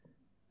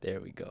There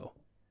we go.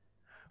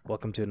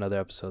 Welcome to another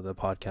episode of the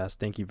podcast.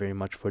 Thank you very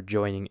much for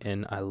joining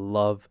in. I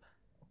love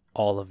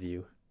all of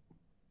you.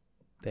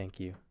 Thank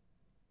you.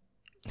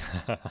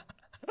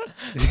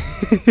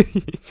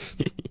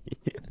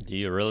 Do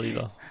you really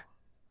though?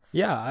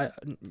 Yeah,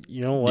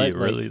 you know Do what? you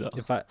really though?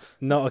 If I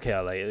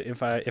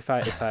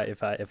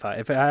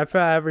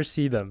ever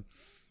see them,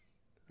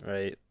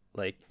 right,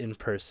 like in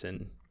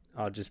person,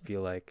 I'll just be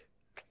like,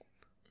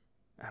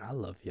 man, I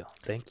love y'all.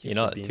 Thank you. You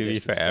know, for being to here be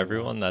fair, since day one."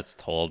 everyone that's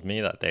told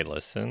me that they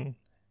listen,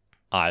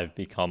 I've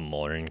become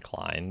more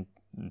inclined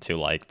to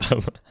like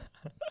them.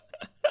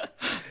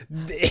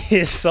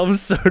 There's some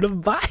sort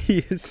of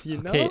bias, you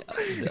know?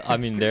 Okay, I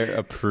mean, they're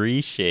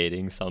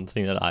appreciating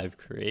something that I've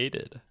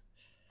created.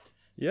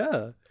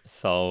 Yeah.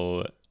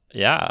 So,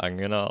 yeah, I'm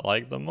gonna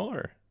like them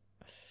more.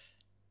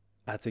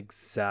 That's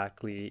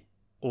exactly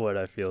what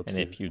I feel And too.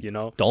 if you You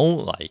know?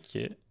 don't like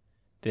it,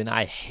 then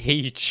I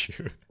hate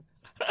you.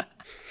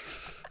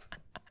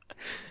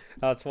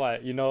 That's why,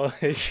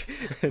 like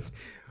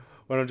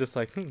when I'm just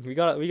like, we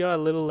got a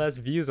little less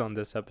views on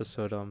this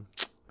episode. I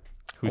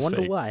Who's wonder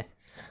fake? why.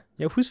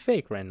 Yeah, who's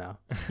fake right now?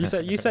 You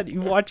said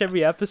you watch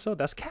every episode.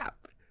 That's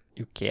cap.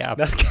 You cap.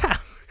 That's cap.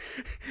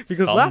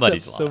 Because Somebody's last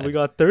episode we lying.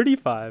 got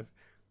 35.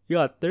 We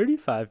got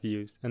 35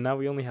 views, and now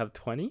we only have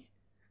 20.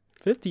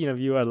 15 of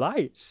you are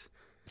liars.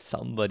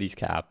 Somebody's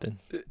capping.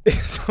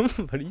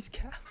 Somebody's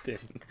capping.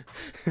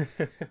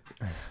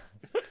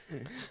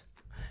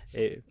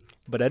 Hey,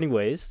 but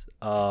anyways,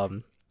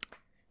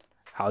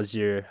 how's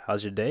your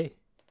day?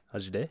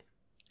 How's your day?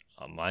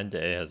 My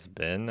day has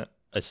been.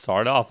 It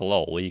started off a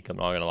little weak. I'm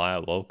not gonna lie. I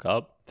woke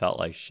up, felt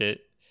like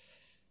shit,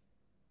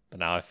 but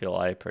now I feel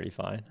like pretty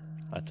fine.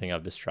 I think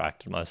I've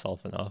distracted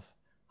myself enough.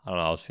 I don't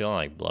know. I was feeling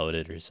like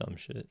bloated or some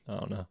shit. I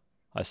don't know.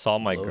 I saw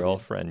my Bloated?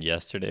 girlfriend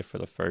yesterday for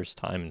the first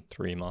time in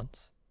 3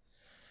 months,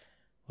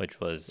 which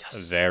was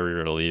Yes. very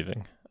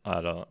relieving.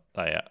 I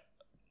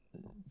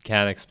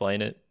can't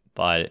explain it,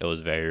 but it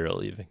was very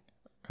relieving,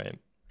 right?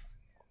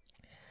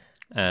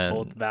 And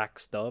Both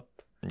vaxxed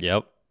up.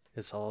 yep.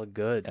 It's all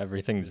good.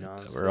 Everything's You know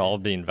what I'm we're all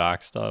saying? being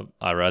vaxxed up.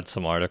 I read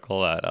some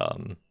article that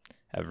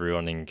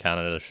everyone in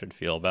Canada should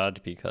feel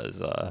bad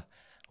because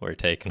we're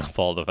taking up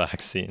all the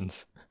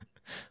vaccines.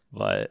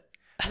 But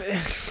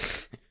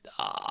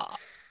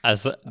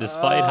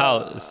despite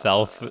how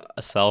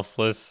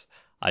selfless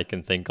I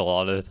can think a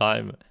lot of the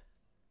time,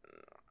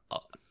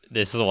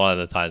 this is one of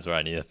the times where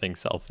I need to think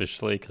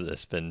selfishly because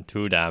it's been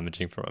too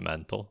damaging for my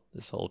mental,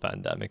 this whole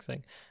pandemic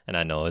thing. And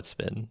I know it's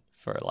been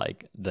for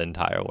like the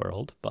entire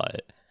world,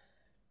 but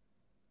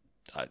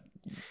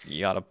you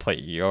gotta put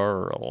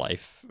your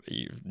life,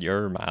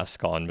 your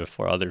mask on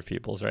before other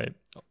people's, right?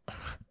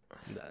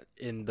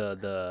 In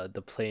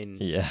the plane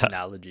Yeah.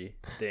 analogy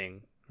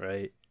thing,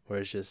 right? Where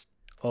it's just,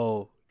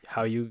 oh,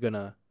 how you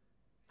gonna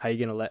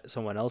let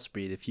someone else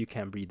breathe if you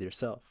can't breathe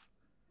yourself,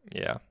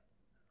 Yeah,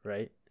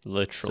 right?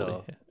 literally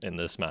So- in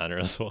this manner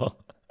as well.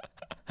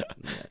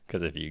 Yeah,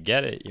 Because if you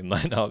get it, you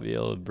might not be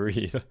able to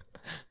breathe,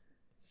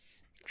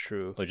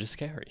 true. which is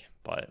scary.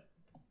 But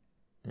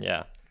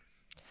yeah,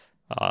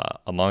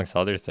 amongst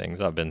other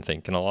things, I've been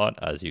thinking a lot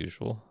as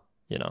usual.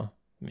 You know,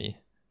 me,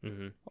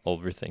 Mm-hmm.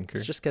 overthinker.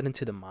 Let's just get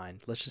into the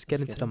mind. Let's just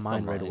get Let's into get the into the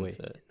mind right away.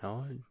 mindset. You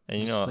know, And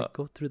you just, know, like,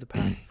 go through the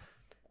path.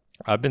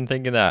 I've been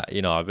thinking that,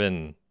 I've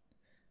been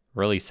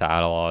really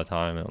sad a lot of the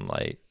time. And I'm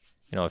like,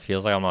 it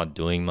feels like I'm not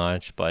doing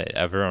much, but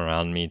everyone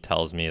around me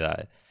tells me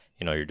that,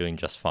 you're doing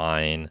just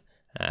fine.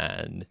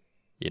 And,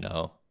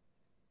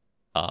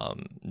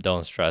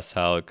 don't stress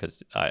out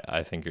because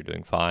I think you're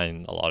doing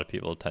fine. A lot of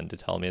people tend to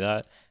tell me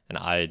that. And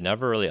I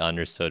never really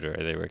understood where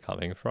they were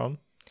coming from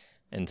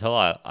until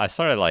I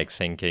started like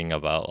thinking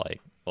about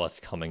like what's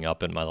coming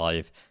up in my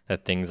life, the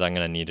things I'm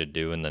going to need to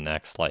do in the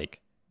next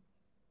like,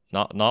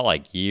 not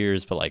like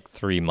years, but like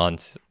 3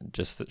 months,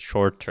 just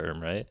short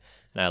term, right?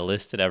 And I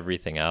listed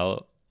everything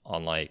out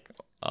on like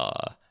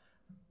a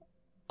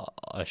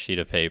sheet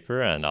of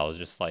paper, and I was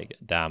just like,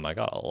 damn, I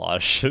got a lot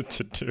of shit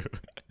to do.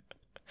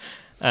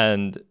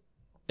 And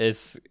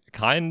it's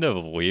kind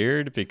of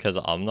weird because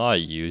I'm not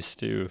used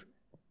to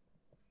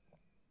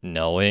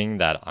knowing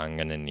that I'm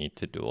gonna need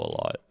to do a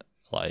lot.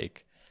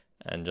 Like,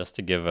 and just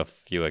to give a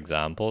few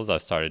examples, I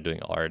started doing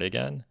art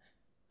again,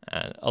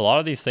 and a lot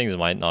of these things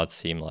might not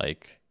seem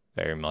like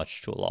very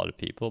much to a lot of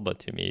people, but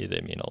to me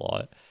they mean a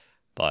lot.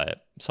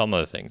 But some of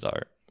the things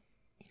are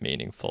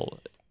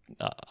meaningful,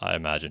 I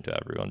imagine, to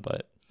everyone.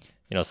 But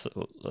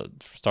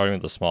starting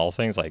with the small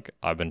things, like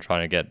I've been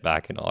trying to get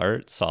back in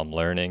art, so I'm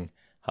learning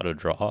how to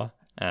draw,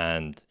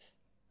 and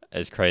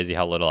it's crazy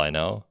how little I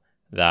know.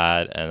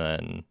 That, and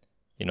then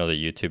the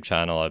YouTube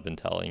channel I've been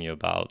telling you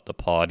about, the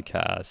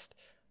podcast,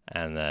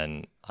 and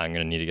then I'm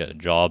gonna need to get a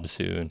job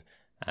soon.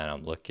 And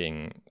I'm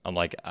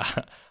like,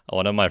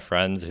 one of my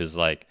friends who's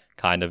like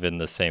kind of in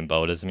the same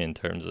boat as me in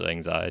terms of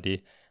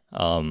anxiety,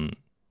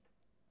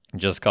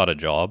 just got a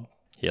job.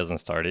 He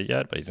hasn't started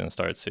yet, but he's gonna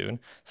start soon.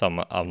 So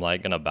I'm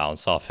like gonna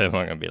bounce off him.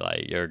 I'm gonna be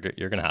like, you're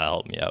gonna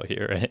help me out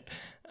here, right?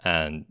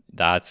 And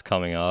that's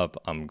coming up.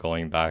 I'm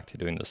going back to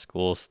doing the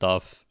school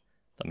stuff,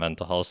 the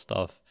mental health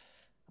stuff.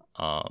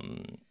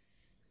 Um,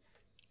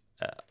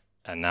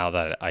 and now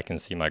that I can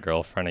see my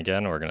girlfriend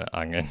again,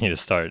 I'm gonna need to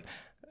start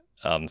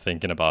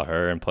thinking about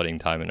her and putting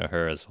time into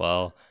her as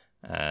well.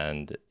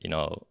 And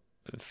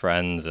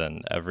friends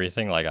and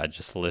everything. Like I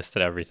just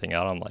listed everything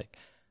out. I'm like,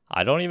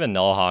 I don't even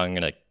know how I'm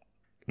gonna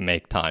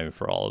make time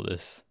for all of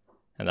this.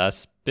 And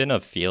that's been a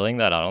feeling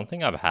that I don't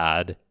think I've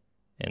had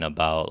in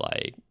about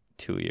like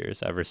 2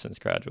 years, ever since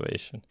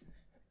graduation,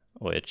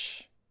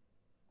 which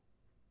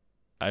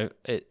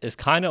it's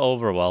kind of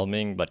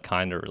overwhelming, but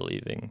kind of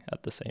relieving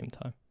at the same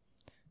time,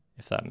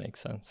 if that makes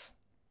sense.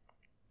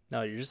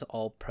 No, you're just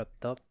all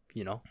prepped up,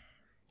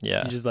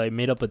 Yeah. You just like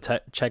made up a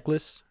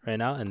checklist right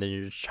now, and then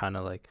you're just trying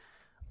to like,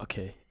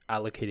 okay,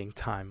 allocating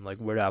time. Like,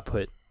 where do I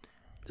put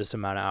this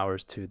amount of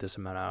hours to this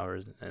amount of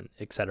hours, and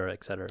et cetera,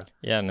 et cetera.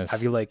 Yeah. And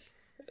have you like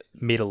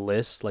made a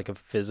list, like a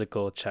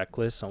physical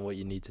checklist on what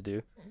you need to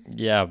do?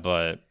 Yeah,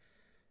 but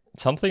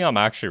something I'm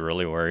actually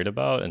really worried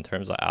about in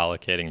terms of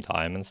allocating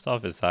time and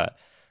stuff is that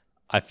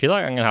I feel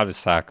like I'm gonna have to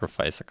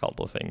sacrifice a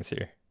couple of things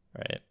here,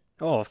 right?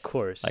 Oh, of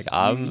course. Like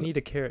you need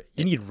to care.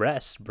 You need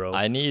rest, bro.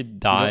 I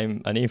need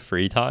time. I need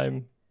free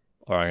time,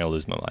 or I'm gonna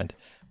lose my mind.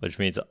 Which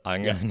means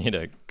I'm gonna need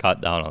to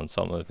cut down on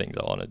some of the things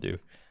I want to do,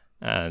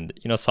 and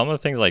some of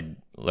the things like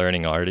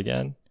learning art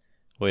again,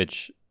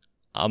 which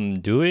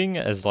I'm doing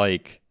as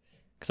like,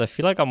 because I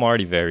feel like I'm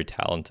already very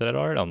talented at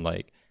art. I'm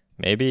like,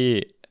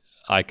 maybe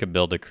I could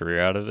build a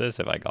career out of this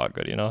if I got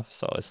good enough.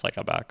 So it's like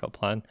a backup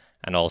plan,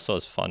 and also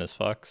it's fun as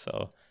fuck.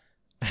 So.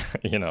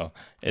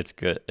 It's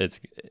good.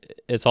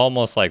 It's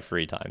almost like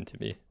free time to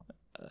me,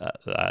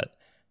 that.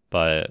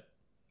 But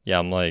yeah,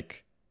 I'm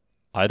like,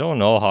 I don't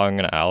know how I'm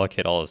gonna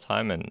allocate all this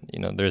time, and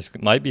there's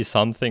might be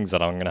some things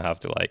that I'm gonna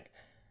have to like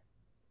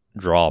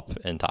drop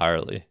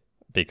entirely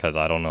because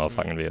I don't know if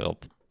I'm gonna be able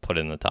to put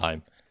in the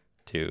time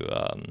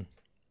to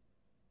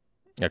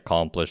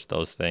accomplish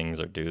those things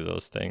or do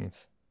those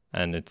things,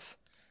 and it's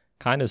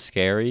kind of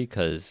scary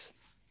because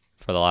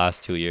for the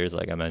last 2 years,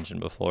 like I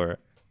mentioned before,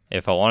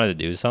 if I wanted to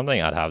do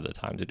something, I'd have the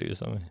time to do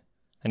something.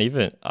 And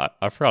even,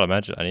 I forgot to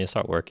mention, I need to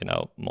start working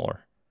out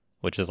more,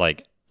 which is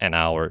like an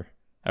hour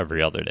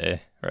every other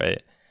day,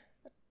 right?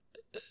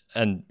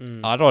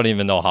 And I don't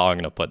even know how I'm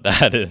going to put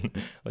that in,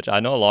 which I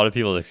know a lot of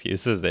people's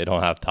excuses, they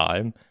don't have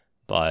time,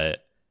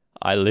 but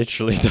I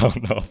literally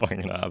don't know if I'm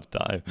going to have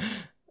time.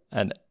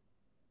 And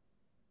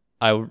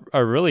I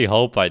really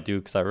hope I do,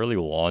 because I really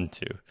want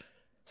to.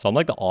 So I'm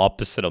like the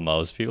opposite of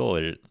most people,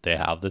 where they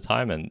have the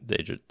time and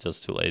they're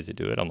just too lazy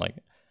to do it. I'm like,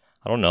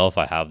 I don't know if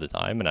I have the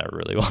time, and I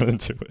really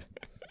want to do it.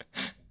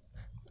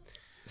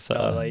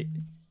 So, like,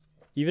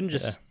 even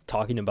just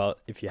talking about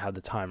if you have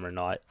the time or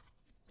not,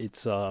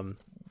 it's I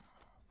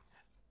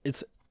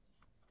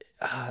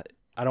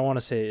don't want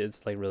to say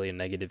it's like really a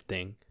negative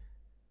thing,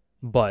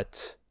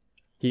 but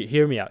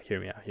hear me out.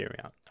 All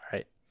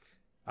right,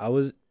 I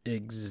was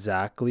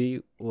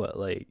exactly what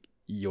like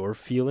you're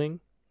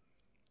feeling,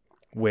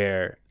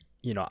 where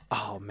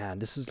oh man,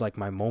 this is like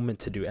my moment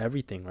to do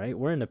everything, right?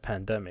 We're in a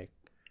pandemic.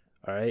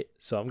 All right,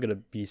 so I'm gonna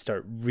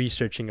start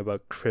researching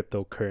about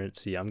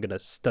cryptocurrency. I'm gonna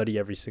study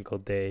every single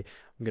day.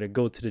 I'm gonna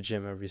go to the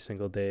gym every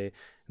single day,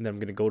 and then I'm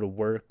gonna go to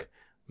work.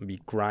 I'm gonna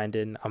be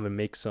grinding. I'm gonna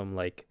make some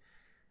like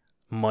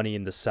money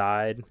in the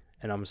side,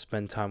 and I'm gonna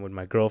spend time with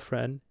my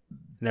girlfriend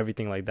and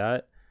everything like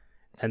that.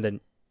 And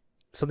then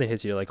something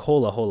hits you, you're like,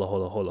 hola.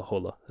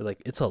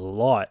 Like, it's a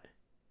lot,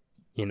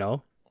 Yeah.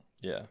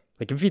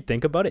 Like, if you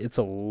think about it, it's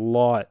a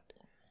lot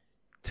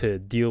to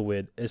deal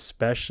with,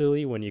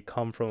 especially when you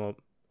come from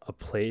a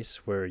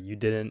place where you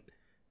didn't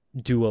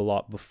do a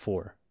lot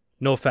before.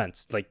 No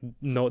offense, like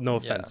no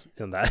offense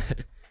in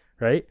that,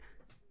 right?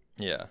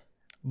 Yeah.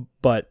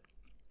 But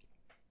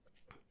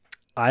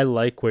I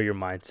like where your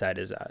mindset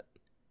is at,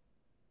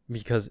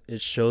 because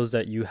it shows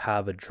that you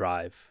have a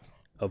drive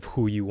of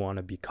who you want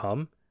to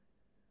become,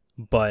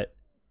 but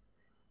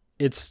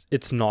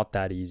it's not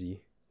that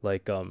easy.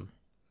 Like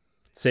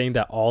saying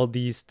that all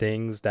these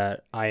things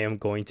that I am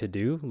going to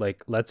do,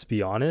 like, let's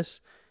be honest,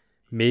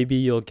 maybe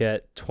you'll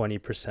get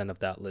 20% of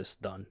that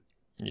list done.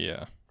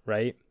 Yeah.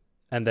 Right?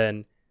 And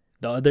then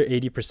the other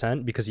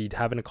 80%, because you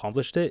haven't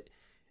accomplished it,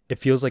 it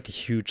feels like a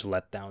huge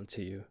letdown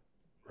to you.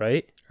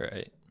 Right?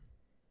 Right.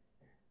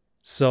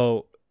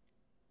 So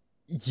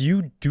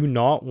you do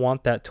not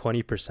want that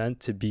 20%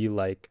 to be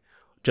like,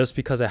 just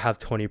because I have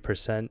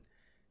 20%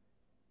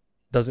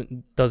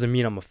 doesn't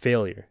mean I'm a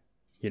failure.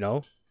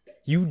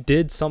 You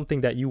did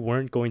something that you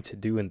weren't going to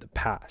do in the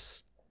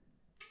past.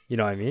 You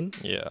know what I mean?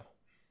 Yeah.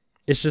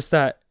 It's just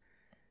that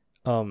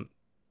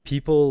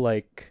people,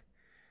 like,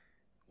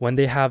 when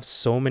they have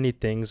so many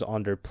things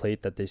on their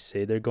plate that they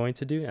say they're going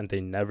to do and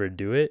they never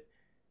do it,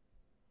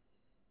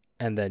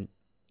 and then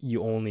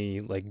you only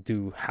like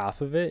do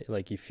half of it,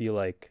 like, you feel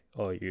like,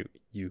 oh,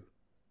 you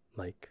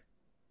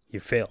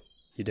failed.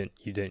 You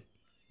didn't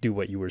do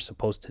what you were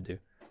supposed to do.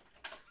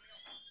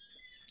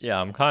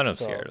 Yeah, I'm kind of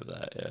scared of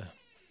that, yeah.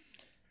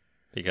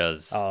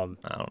 Because I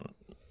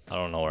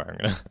don't know where I'm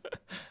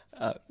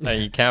gonna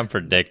you can't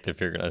predict if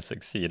you're gonna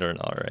succeed or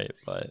not, right?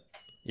 But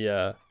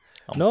yeah.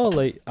 No,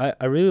 like,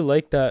 I really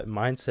like that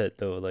mindset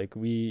though. Like,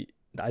 we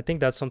I think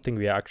that's something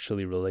we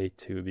actually relate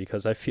to,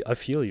 because I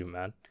feel you,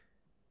 man.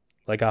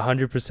 Like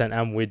 100%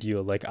 I'm with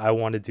you. Like I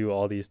want to do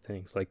all these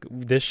things. Like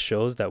this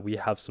shows that we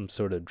have some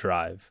sort of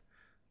drive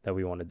that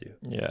we want to do.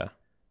 Yeah.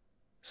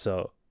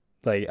 So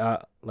like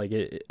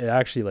it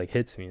actually like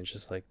hits me. It's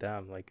just like,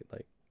 damn,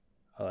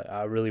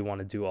 I really want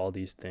to do all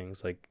these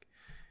things. Like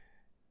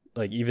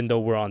even though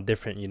we're on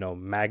different,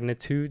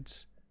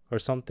 magnitudes or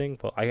something,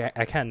 but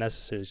I can't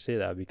necessarily say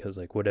that, because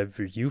like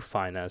whatever you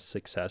find as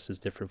success is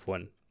different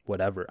from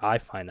whatever I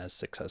find as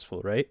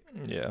successful, right?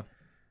 Yeah.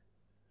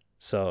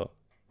 So,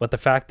 but the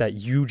fact that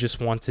you just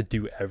want to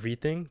do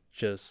everything,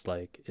 just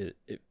like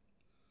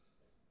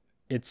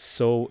it's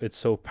so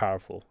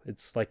powerful.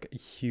 It's like a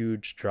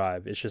huge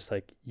drive. It's just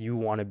like you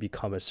want to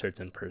become a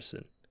certain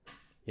person,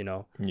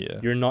 Yeah.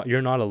 You're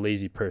not a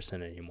lazy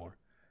person anymore.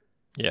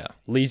 Yeah.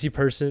 A lazy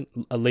person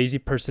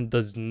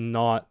does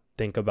not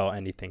think about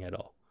anything at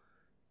all.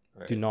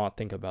 Right. Do not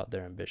think about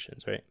their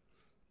ambitions, right?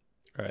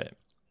 Right.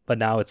 But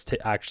now it's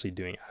actually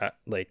doing it,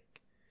 like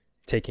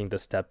taking the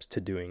steps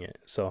to doing it.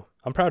 So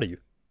I'm proud of you.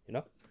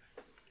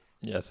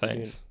 Yeah.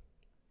 Thanks.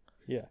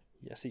 Yeah.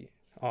 See.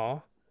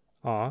 Aw.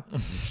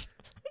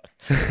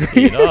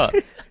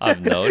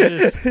 I've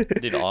noticed,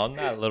 dude, on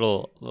that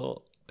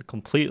little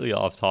completely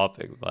off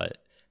topic, but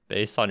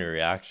based on your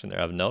reaction there,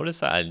 I've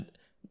noticed that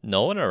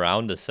no one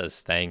around us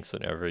says thanks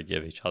whenever we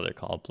give each other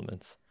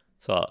compliments.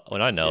 So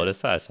when I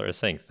noticed that, I started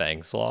saying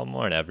thanks a lot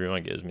more, and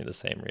everyone gives me the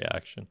same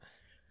reaction.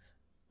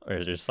 Or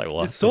it's just like,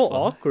 what? It's so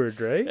awkward,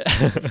 right?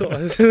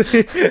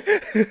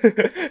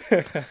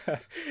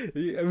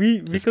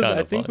 Because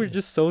I think we're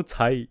just so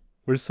tight.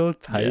 We're so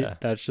tight. Yeah.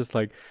 That's just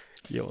like,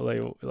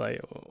 yo,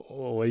 like,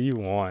 what do you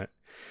want?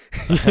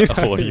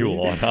 What do you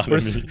want out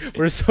of me?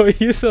 We're so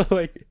used to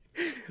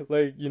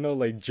like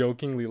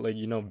jokingly,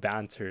 like,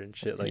 banter and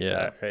shit like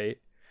that, right?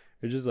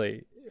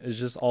 It's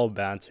just all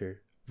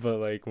banter. But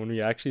like when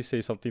we actually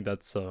say something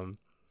that's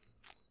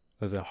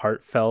was it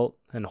heartfelt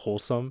and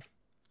wholesome,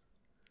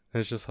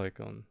 it's just like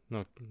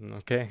no,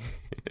 okay.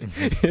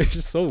 It's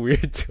just so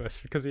weird to us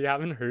because we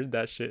haven't heard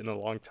that shit in a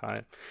long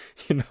time,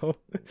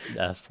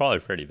 That's probably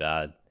pretty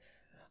bad.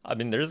 I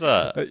mean, there's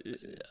a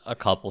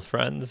couple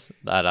friends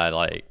that I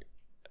like.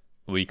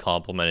 We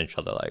compliment each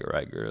other like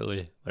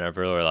regularly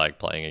whenever we're like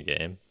playing a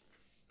game,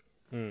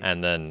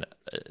 and then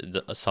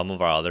some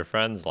of our other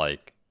friends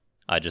like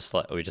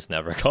we just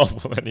never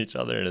compliment each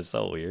other, and it's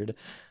so weird.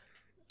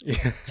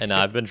 Yeah. And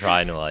I've been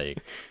trying to like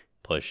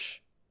push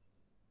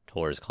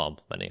towards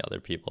complimenting other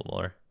people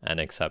more and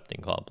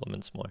accepting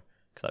compliments more,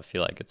 because I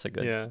feel like it's a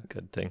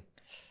good thing.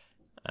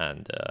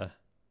 And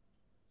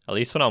at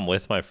least when I'm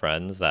with my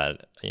friends,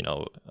 that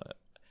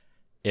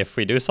if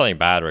we do something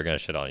bad, we're gonna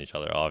shit on each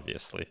other,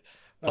 obviously.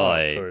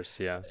 But of course,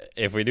 yeah.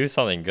 If we do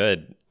something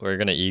good, we're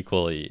gonna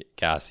equally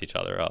gas each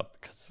other up,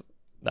 because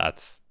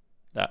that's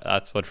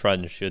what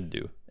friends should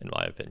do, in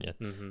my opinion.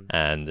 Mm-hmm.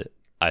 And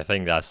I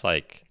think that's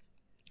like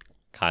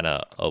kind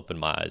of opened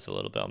my eyes a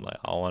little bit. I'm like,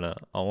 I wanna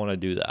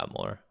do that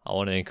more. I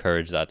want to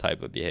encourage that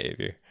type of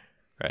behavior,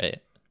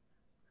 right?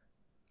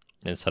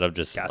 Instead of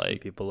just gassing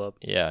like people up.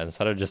 Yeah,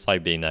 instead of just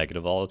like being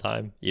negative all the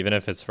time, even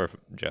if it's for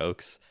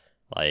jokes.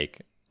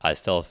 Like I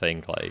still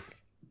think like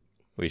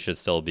we should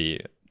still be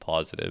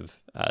positive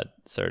at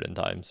certain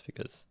times,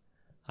 because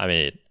I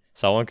mean,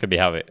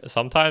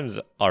 sometimes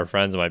our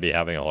friends might be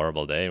having a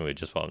horrible day and we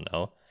just won't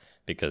know,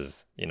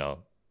 because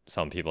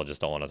some people just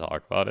don't want to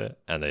talk about it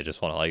and they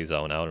just want to like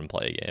zone out and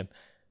play a game.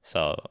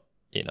 So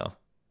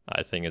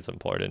I think it's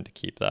important to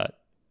keep that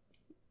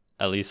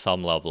at least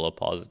some level of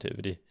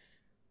positivity,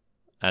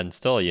 and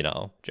still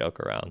joke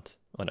around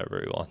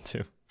whenever we want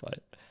to. But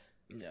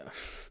yeah.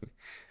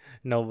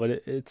 No, but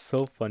it's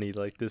so funny,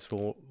 like this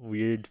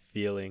weird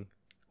feeling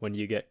when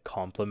you get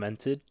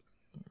complimented,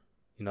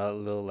 a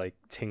little like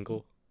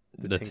tingle,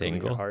 the tingle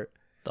in your heart,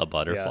 the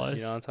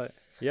butterflies. Yeah, I'm talking.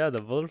 Yeah,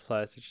 the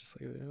butterflies. It's just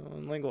like,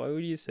 I'm like, why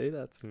would you say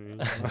that to me?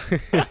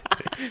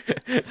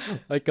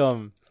 Like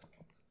I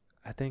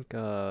think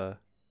what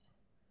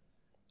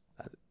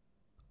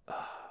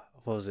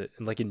was it?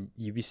 Like in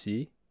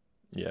UBC?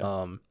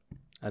 Yeah.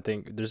 I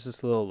think there's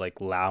this little like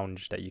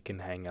lounge that you can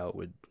hang out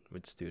with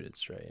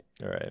students, right?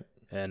 All right.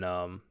 And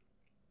one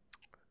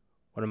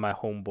of my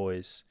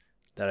homeboys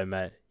that I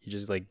met, he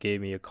just like gave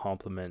me a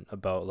compliment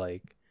about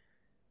like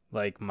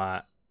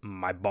my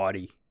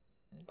body,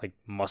 like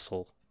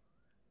muscle.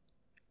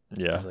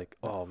 Yeah. I was like,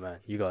 oh man,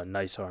 you got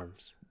nice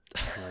arms.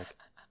 I'm like,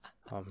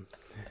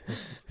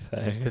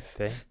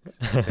 thanks.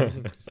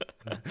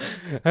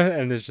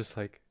 And it was just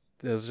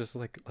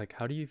like,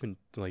 how do you even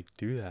like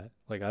do that?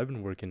 Like I've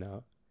been working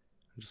out.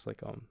 I'm just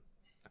like,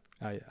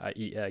 I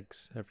eat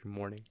eggs every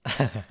morning.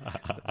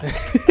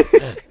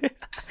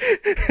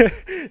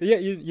 Yeah,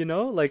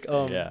 like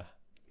yeah.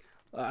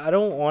 I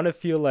don't want to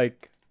feel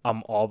like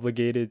I'm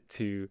obligated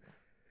to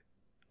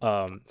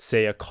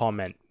say a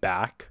comment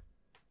back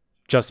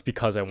just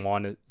because I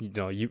want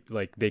to, you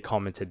like they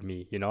commented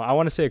me, I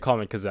want to say a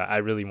comment because I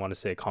really want to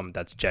say a comment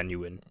that's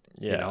genuine.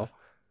 Yeah.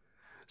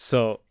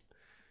 So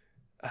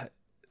I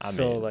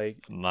so mean, like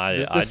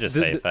I just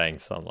say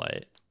thanks. I'm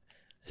like,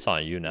 It's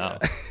on you now.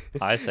 Yeah.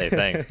 I say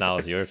thanks. Now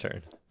it's your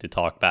turn to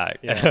talk back.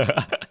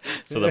 Yeah.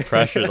 So the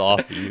pressure's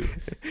off you.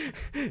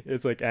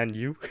 It's like, and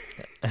you?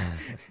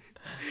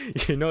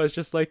 It's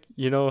just like,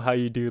 how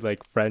you do like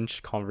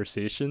French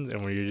conversations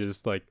and when you're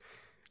just like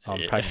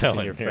Yeah, practicing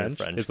when your you're in French.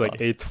 French It's like,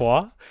 class. et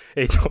toi?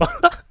 Et toi?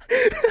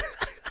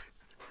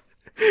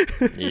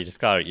 You just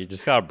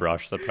gotta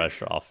brush the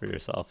pressure off of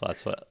yourself.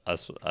 That's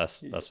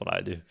what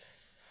I do.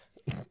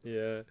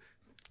 Yeah.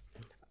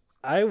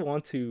 I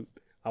want to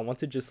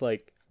just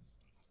like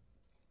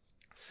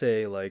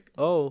say like,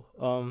 oh,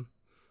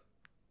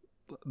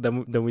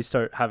 then we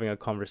start having a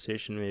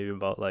conversation maybe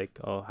about like,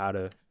 oh, how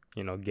to,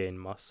 gain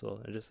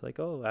muscle. And just like,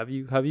 oh, have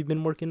you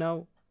been working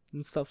out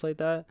and stuff like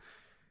that?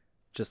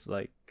 Just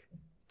like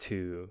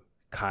to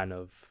kind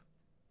of,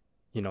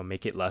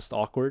 make it less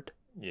awkward,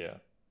 Yeah.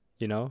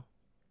 you know?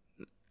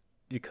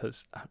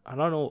 Because I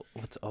don't know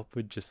what's up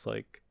with just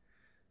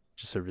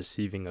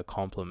receiving a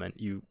compliment.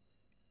 You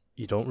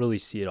don't really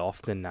see it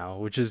often now,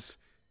 which is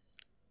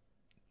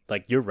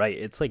like, you're right.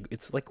 It's like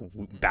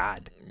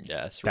bad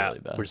Yeah, it's that really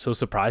bad. we're so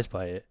surprised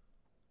by it,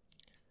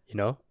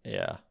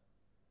 Yeah.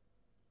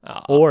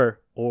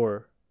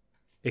 or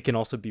it can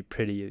also be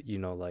pretty,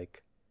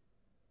 like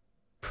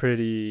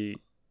pretty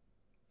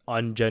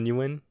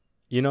ungenuine.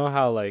 You know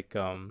how like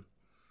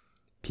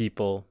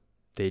people,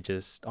 they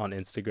just on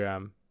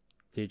Instagram,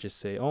 they just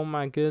say, "Oh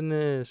my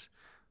goodness,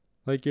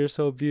 like you're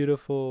so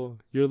beautiful.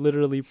 You're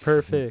literally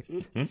perfect."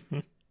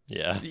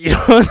 Yeah. You know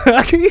what I'm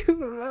talking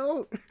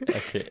about?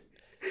 Okay.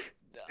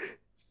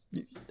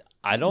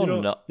 I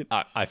don't know.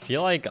 I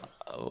feel like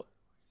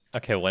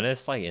okay, when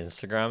it's like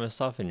Instagram and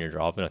stuff and you're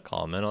dropping a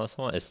comment on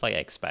someone, it's like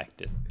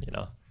expected,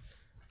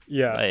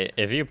 Yeah. Like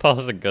if you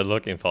post a good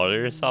looking photo of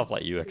yourself,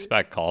 like you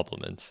expect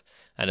compliments.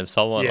 And if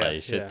someone Yeah,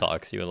 like shit yeah.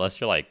 talks you, unless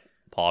you're like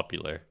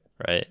popular,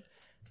 right?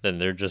 Then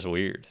they're just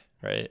weird,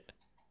 right?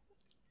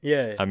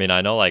 Yeah. I mean,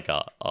 I know like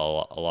a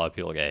lot of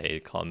people get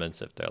hate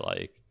comments if they're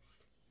like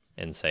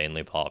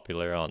insanely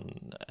popular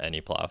on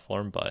any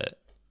platform, but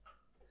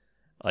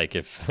like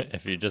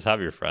if you just have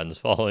your friends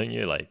following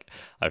you, like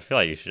I feel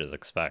like you should just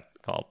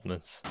expect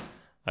compliments.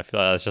 I feel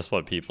like that's just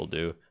what people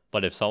do.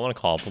 But if someone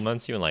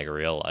compliments you in like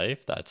real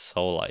life, that's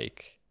so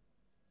like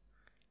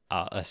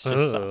Ugh.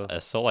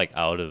 it's so like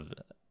out of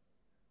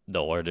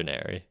the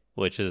ordinary,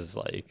 which is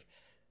like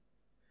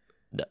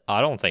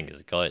I don't think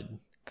is good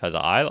because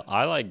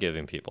I like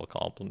giving people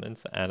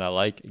compliments and I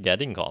like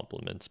getting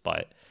compliments,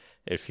 but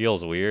it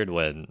feels weird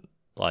when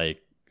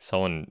like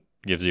someone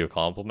gives you a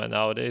compliment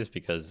nowadays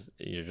because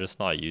you're just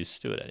not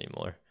used to it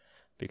anymore.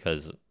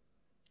 Because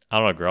I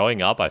don't know,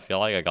 growing up, I feel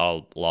like I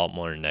got a lot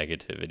more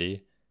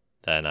negativity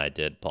than I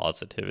did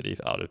positivity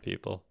out of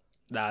people.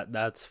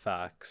 That's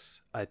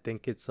facts. I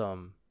think it's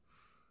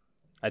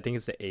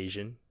the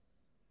Asian,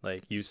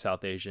 like you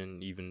South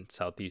Asian, even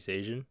Southeast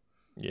Asian.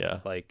 Yeah,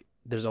 Like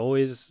there's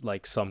always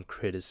like some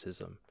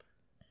criticism.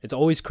 It's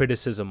always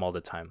criticism all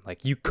the time.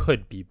 Like you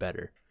could be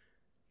better,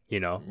 you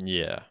know?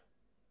 yeah,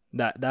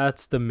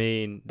 That's the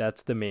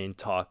main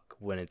talk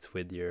when it's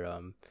with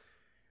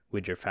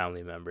your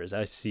family members.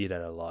 I see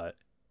that a lot.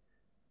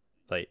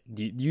 Like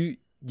you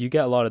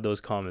get a lot of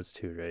those comments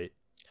too, right?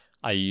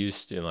 I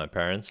used to. My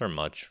parents are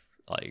much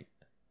like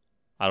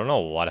I don't know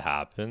what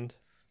happened,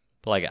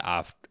 but like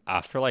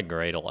after like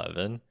grade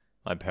 11,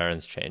 my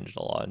parents changed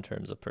a lot in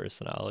terms of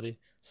personality.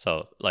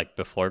 So like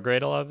before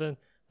grade 11,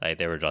 like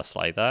they were just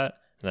like that,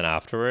 and then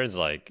afterwards,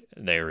 like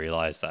they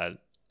realized that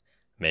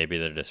maybe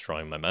they're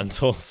destroying my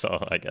mental,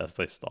 so I guess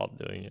they stopped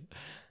doing it.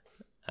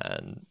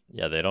 And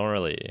yeah, they don't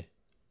really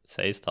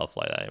say stuff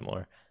like that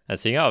anymore. And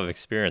seeing how I've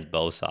experienced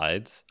both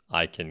sides,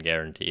 I can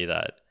guarantee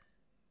that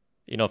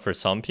for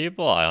some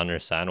people, I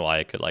understand why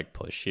it could like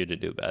push you to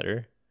do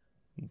better,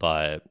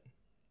 but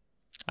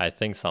I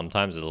think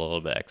sometimes it's a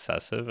little bit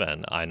excessive.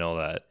 And I know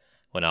that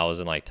when I was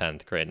in like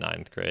 10th grade,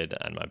 ninth grade,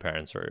 and my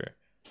parents were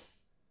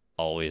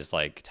always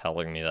like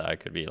telling me that I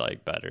could be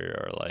like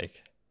better or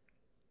like,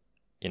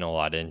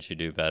 why didn't you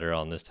do better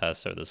on this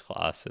test or this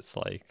class? It's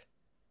like,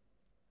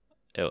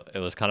 it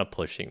was kind of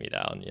pushing me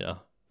down,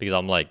 because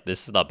I'm like,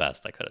 this is the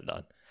best I could have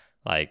done.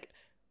 Like,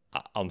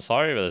 I'm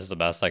sorry, but this is the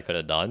best I could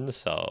have done.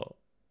 So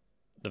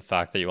the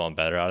fact that you want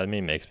better out of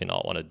me makes me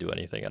not want to do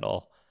anything at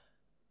all.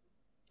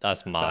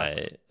 Facts.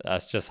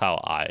 That's just how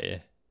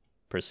I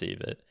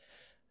perceive it.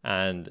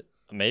 And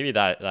maybe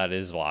that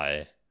is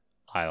why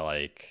I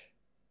like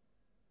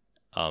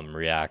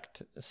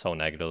react so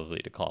negatively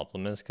to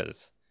compliments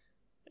because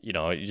you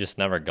just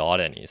never got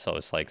any, so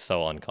it's like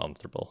so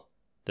uncomfortable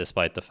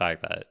despite the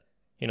fact that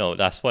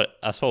that's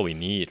what we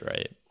need,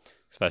 right?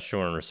 Especially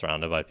when we're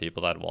surrounded by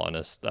people that want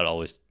us, that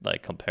always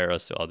like compare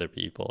us to other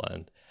people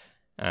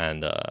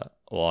and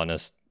want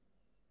us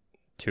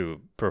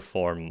to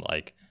perform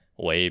like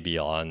way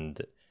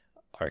beyond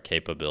our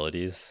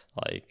capabilities.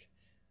 Like,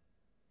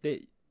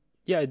 they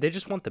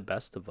just want the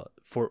best of us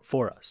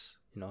for us,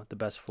 the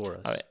best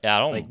for us. I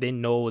don't Like they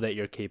know that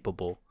you're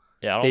capable.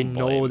 Yeah, I They don't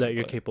know blame that them,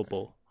 you're but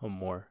capable of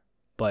more.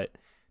 But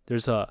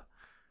there's a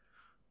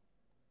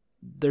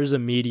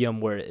medium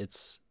where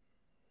it's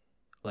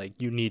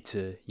like you need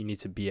to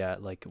be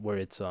at like where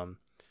it's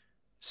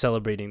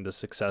celebrating the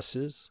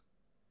successes,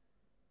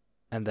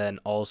 and then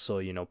also,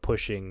 you know,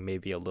 pushing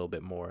maybe a little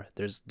bit more.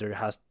 There's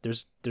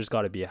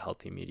got to be a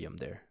healthy medium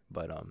there.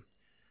 But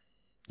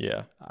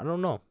Yeah. I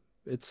don't know.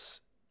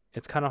 It's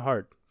kind of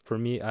hard for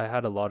me. I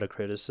had a lot of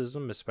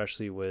criticism,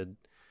 especially with,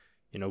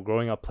 you know,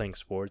 growing up playing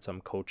sports.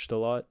 I'm coached a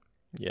lot,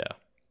 Yeah.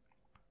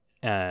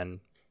 and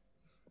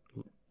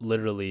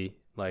literally,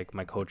 like,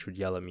 my coach would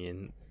yell at me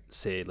and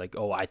say like,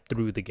 "Oh, I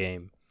threw the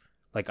game."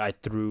 Like I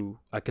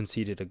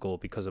conceded a goal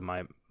because of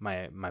my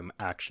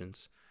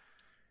actions,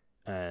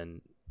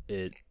 and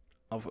it,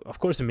 of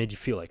course, it made you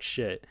feel like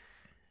shit.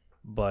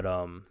 But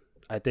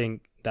I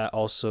think that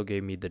also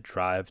gave me the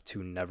drive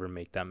to never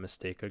make that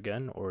mistake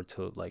again, or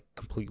to like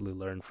completely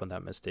learn from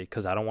that mistake,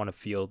 because I don't want to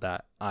feel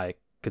that I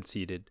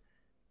conceded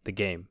the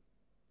game.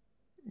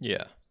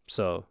 Yeah.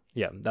 So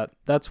yeah,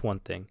 that's one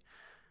thing.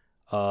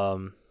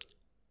 Um,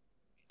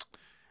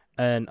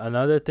 and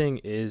another thing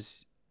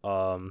is,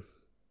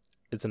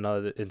 it's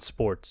another in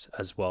sports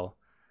as well.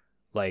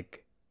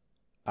 Like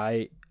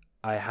I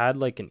I had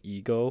like an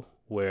ego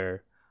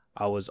where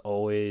I was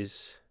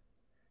always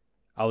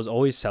I was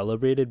always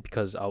celebrated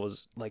because I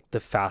was like the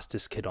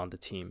fastest kid on the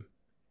team.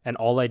 And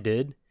all I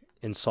did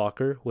in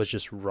soccer was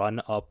just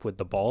run up with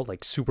the ball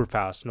like super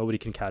fast, nobody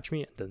can catch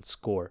me, and then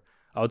score.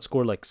 I would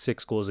score like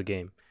 6 goals a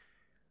game.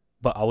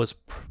 But I was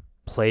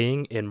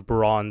playing in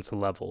bronze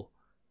level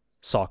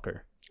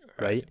soccer,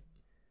 right?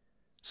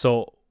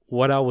 So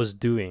what I was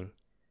doing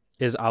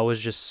is I was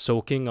just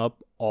soaking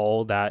up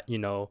all that, you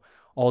know,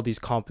 all these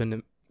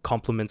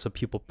compliments of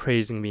people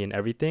praising me and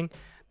everything,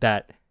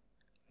 that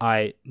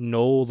I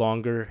no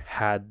longer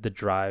had the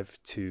drive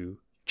to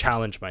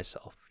challenge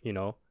myself, you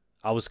know?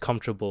 I was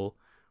comfortable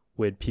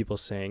with people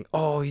saying,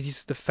 "Oh,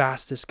 he's the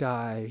fastest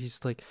guy.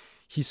 He's like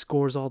he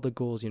scores all the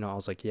goals," you know. I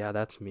was like, "Yeah,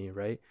 that's me,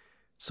 right?"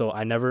 So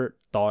I never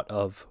thought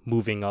of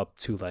moving up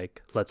to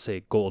like, let's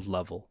say, gold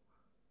level,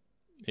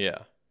 Yeah.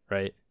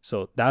 right?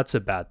 So that's a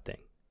bad thing.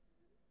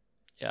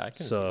 Yeah, I can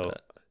see So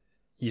that.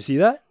 you see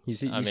that? You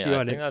see I you mean, see I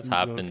how think that's you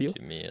happened feel?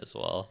 to me as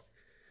well.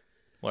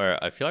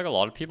 Where I feel like a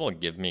lot of people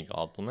give me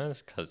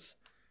compliments because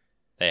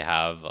they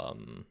have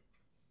how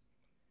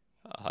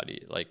do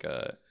you like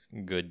a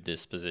good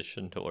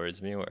disposition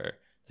towards me, where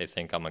they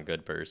think I'm a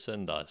good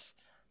person, thus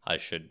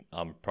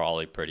I'm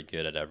probably pretty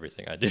good at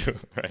everything I do,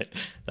 right?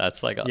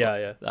 That's like Yeah,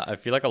 yeah. I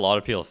feel like a lot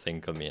of people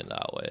think of me in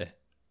that way.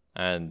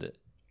 And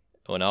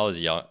when I was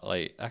young,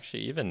 like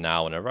actually even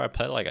now, whenever I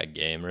play like a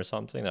game or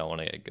something that I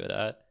want to get good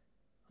at,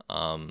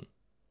 um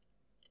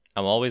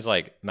I'm always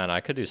like, man,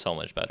 I could do so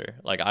much better.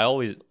 Like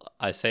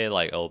I say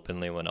like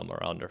openly when I'm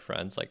around our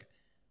friends, like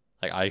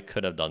I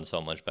could have done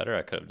so much better.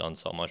 I could have done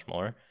so much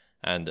more.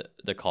 And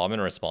the common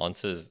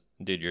response is,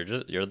 dude,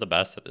 you're the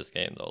best at this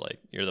game though. Like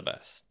you're the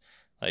best.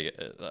 Like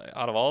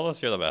out of all of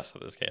us, you're the best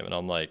at this game. And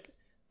I'm like,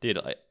 dude,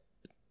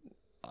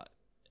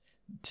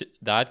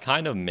 that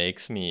kind of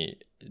makes me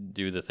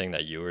do the thing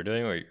that you were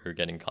doing, where you're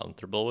getting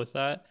comfortable with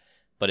that.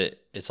 But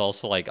it's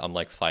also like I'm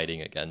like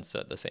fighting against it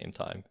at the same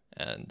time,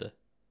 and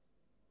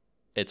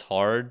it's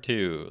hard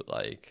to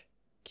like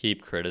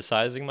keep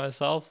criticizing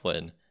myself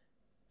when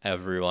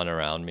everyone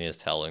around me is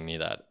telling me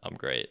that I'm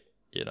great,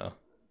 you know?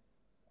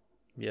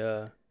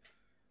 Yeah.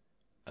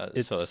 So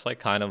it's It's like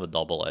kind of a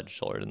double-edged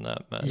sword in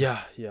that, man.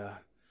 yeah, yeah.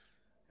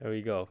 There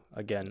we go.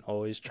 Again,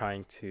 always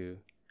trying to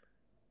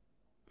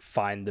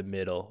find the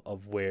middle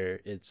of where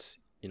it's,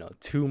 you know,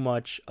 too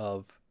much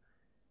of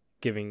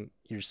giving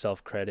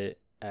yourself credit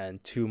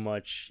and too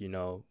much, you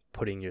know,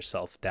 putting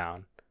yourself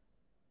down.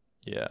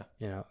 Yeah.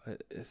 You know,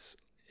 it's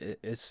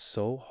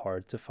so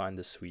hard to find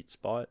the sweet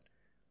spot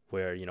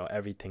where, you know,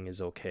 everything is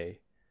okay.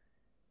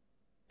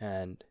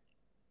 And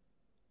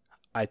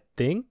I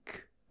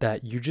think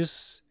that you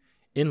just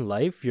in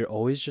life you're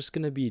always just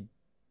going to be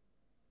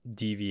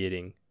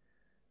deviating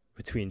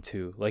between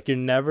two. Like you're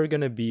never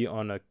going to be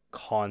on a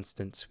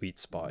constant sweet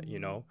spot, you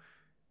know?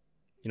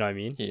 You know what I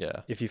mean?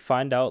 Yeah. If you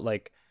find out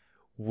like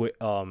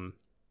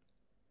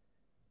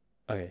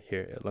okay,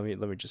 here, let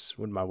me just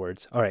with my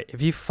words. All right,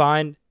 if you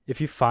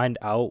find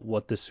out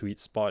what the sweet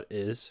spot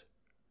is,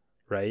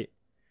 right?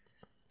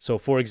 So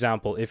for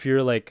example, if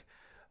you're like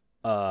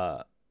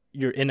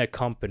you're in a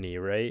company,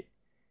 right?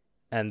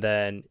 And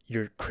then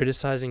you're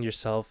criticizing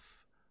yourself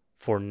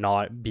for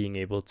not being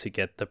able to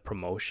get the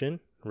promotion,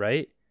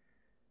 right?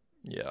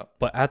 Yeah.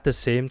 But at the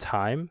same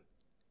time,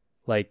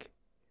 like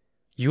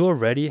you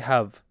already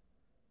have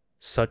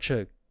such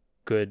a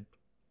good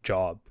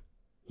job,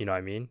 you know what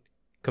I mean?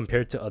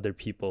 Compared to other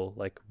people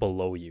like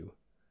below you.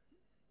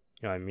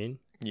 You know what I mean?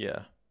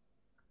 Yeah.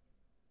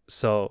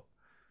 So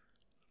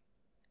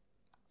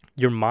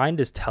your mind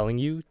is telling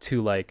you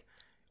to like,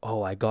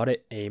 oh, I gotta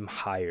aim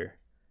higher,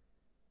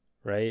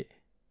 right?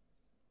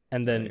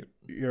 And then Right.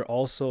 you're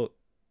also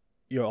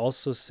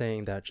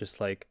saying that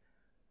just like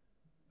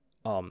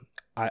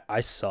I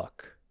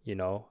suck, you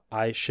know,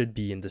 I should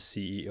be in the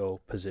CEO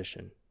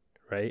position,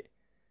 right?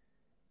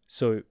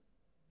 So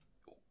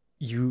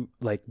you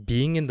like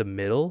being in the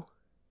middle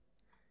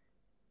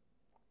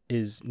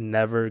is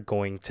never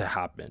going to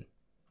happen.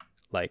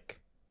 like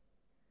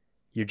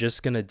you're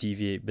just gonna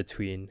deviate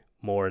between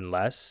more and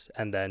less,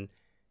 and then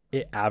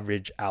it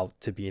average out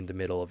to be in the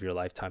middle of your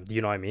lifetime. Do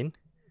you know what I mean?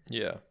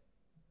 Yeah.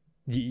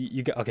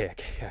 You got okay.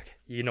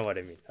 You know what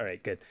I mean. All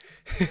right, good.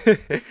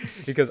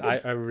 Because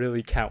I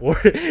really can't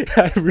work.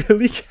 I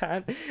really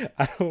can't.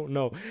 I don't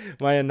know.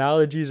 My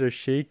analogies are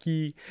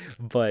shaky,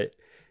 but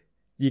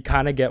you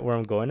kind of get where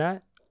I'm going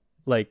at.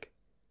 Like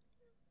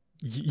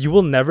you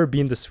will never be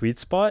in the sweet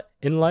spot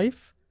in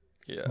life,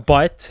 Yeah.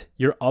 but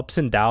your ups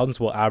and downs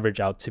will average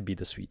out to be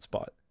the sweet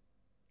spot.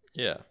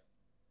 Yeah.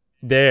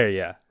 There,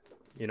 yeah.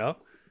 You know?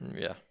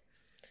 Yeah.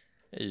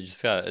 You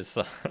just got it's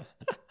that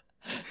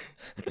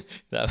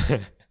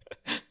that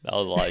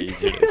was a lot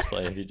easier to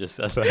explain if you just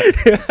said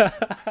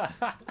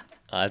that.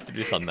 I have to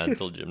do some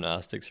mental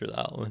gymnastics for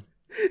that one.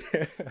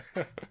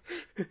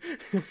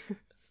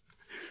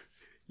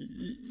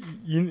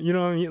 You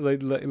know what I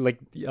mean? Like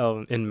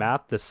in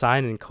math, the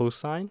sine and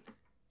cosine.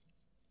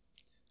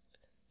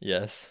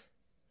 Yes.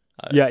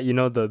 Yeah, you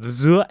know the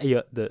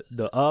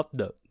up,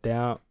 the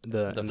down,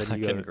 The and then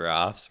you fucking go.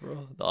 graphs,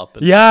 bro. The up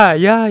and Yeah.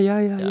 Yeah,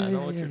 I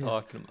know what you're Yeah.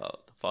 talking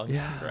about. The function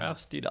Yeah.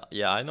 graphs, dude.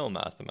 Yeah, I know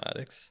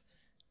mathematics.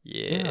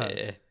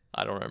 Yeah.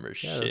 I don't remember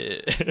Yeah,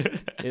 shit.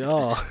 It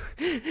all.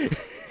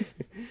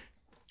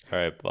 All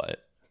right,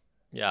 but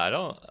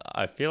yeah,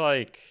 I feel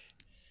like,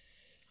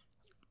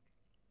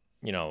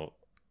 you know,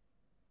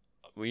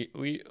 we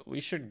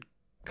should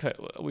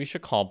we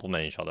should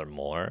compliment each other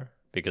more,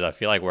 because I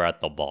feel like we're at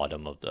the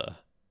bottom of the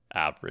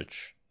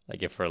average.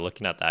 Like if we're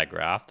looking at that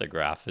graph, the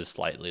graph is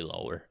slightly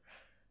lower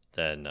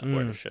than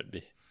where it should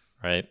be,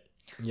 right?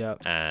 Yeah.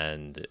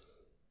 And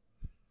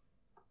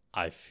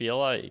I feel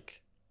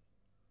like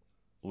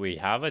we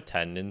have a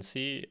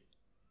tendency,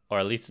 or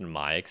at least in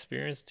my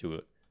experience,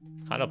 to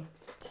kind of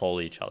pull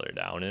each other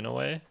down in a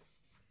way,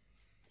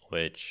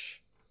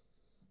 which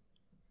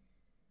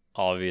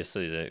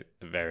obviously is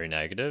very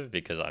negative,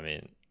 because I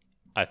mean,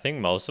 I think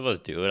most of us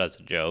do it as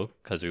a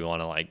joke because we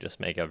want to like just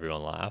make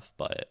everyone laugh,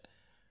 but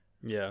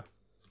Yeah.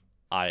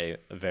 I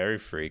very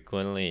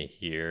frequently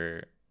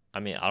hear, I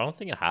mean, I don't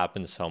think it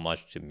happens so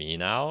much to me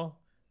now,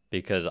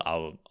 because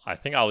I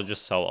think I was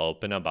just so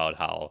open about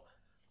how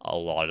a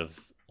lot of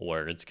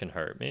words can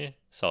hurt me.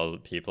 So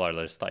people are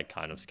just like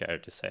kind of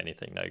scared to say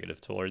anything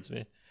negative towards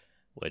me,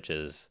 which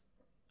is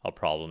a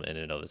problem in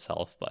and of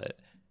itself. But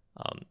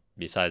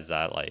besides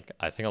that, like,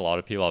 I think a lot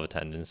of people have a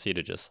tendency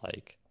to just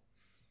like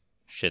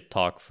shit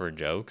talk for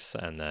jokes,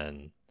 and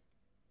then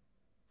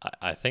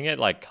I think it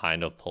like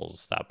kind of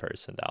pulls that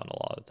person down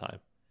a lot of the time.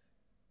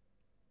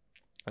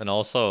 And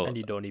also, And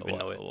you don't even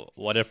know it.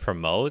 what it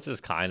promotes is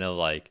kind of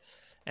like,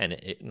 and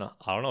no,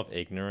 I don't know if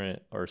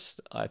ignorant or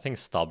I think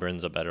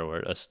stubborn's a better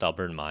word, a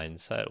stubborn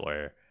mindset,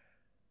 where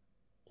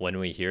when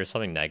we hear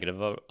something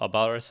negative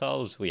about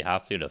ourselves, we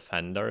have to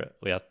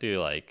we have to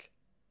like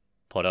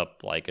put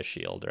up like a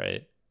shield,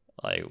 right?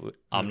 Like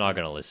I'm not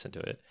going to listen to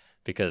it,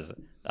 because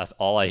that's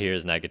all I hear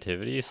is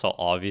negativity. So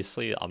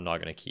obviously I'm not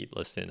going to keep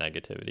listening to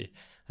negativity.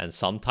 And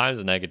sometimes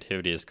the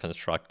negativity is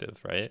constructive,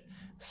 right?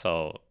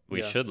 So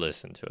we should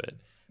listen to it.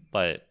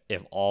 But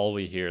if all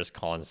we hear is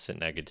constant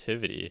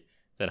negativity,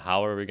 then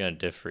how are we going to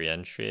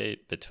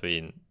differentiate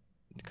between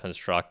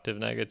constructive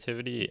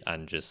negativity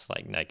and just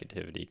like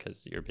negativity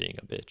because you're being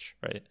a bitch,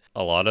 right?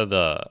 A lot of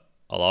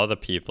the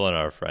people in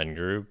our friend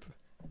group,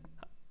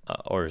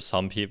 or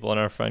some people in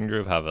our friend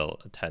group, have a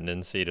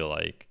tendency to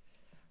like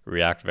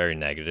react very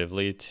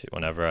negatively to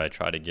whenever I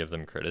try to give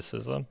them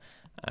criticism.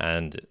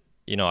 And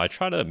you know, I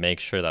try to make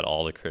sure that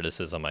all the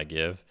criticism I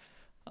give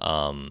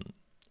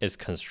is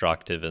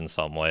constructive in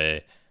some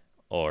way,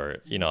 or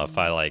you know, if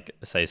I like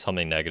say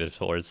something negative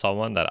towards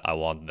someone, that I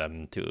want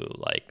them to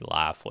like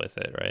laugh with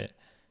it, right?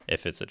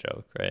 If it's a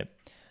joke, right?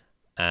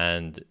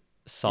 And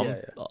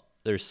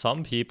there's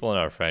some people in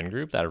our friend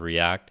group that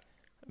react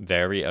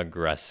very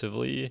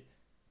aggressively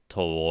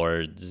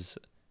towards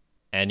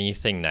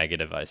anything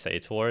negative I say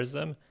towards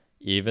them,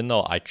 even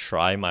though I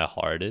try my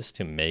hardest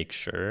to make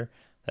sure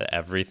that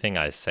everything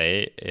I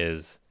say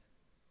is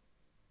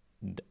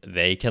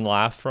they can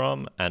laugh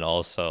from, and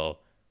also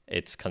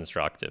it's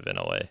constructive in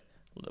a way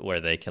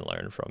where they can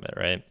learn from it,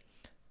 right?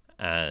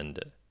 And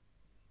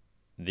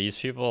these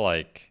people,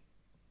 like,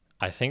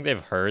 I think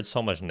they've heard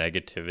so much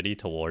negativity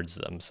towards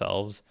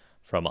themselves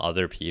from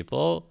other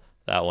people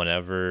that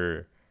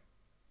whenever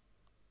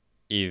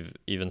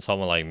even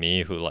someone like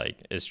me who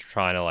like is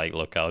trying to like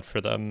look out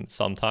for them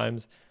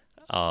sometimes,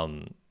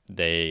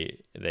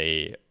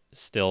 they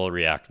still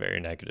react very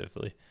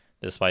negatively,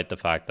 despite the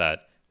fact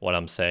that what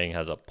I'm saying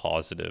has a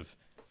positive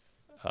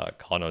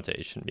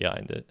connotation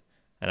behind it.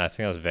 And I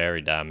think that's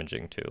very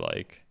damaging to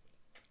like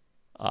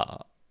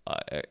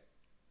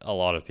a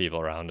lot of people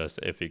around us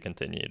if we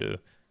continue to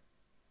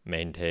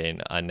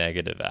maintain a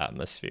negative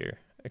atmosphere,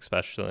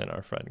 especially in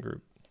our friend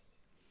group.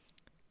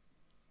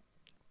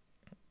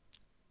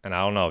 And I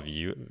don't know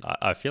if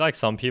I feel like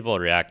some people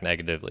react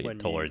negatively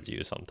towards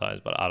you sometimes,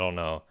 but I don't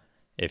know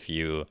if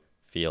you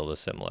feel the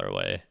similar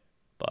way.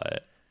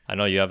 But I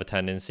know you have a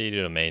tendency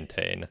to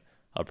maintain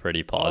a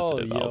pretty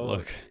positive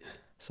outlook.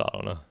 So I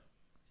don't know.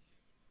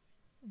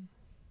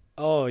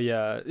 Oh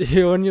yeah,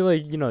 when you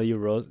like,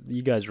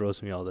 you guys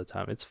roast me all the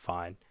time. It's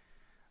fine.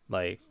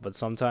 Like, but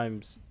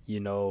sometimes,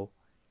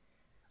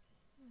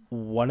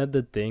 one of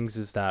the things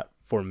is that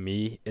for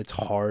me, it's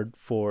hard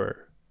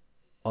for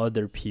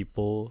other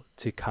people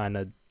to kind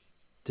of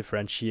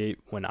differentiate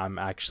when I'm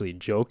actually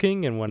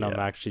joking and when I'm Yeah.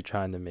 actually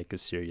trying to make a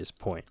serious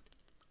point,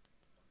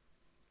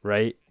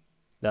 right?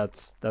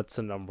 That's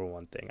the number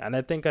one thing. And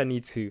I think I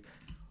need to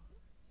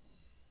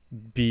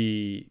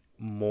be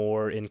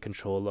more in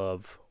control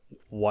of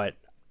what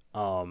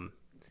um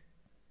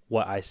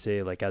what I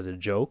say like as a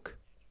joke,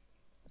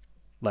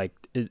 like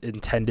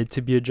intended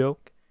to be a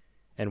joke,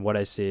 and what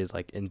I say is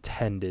like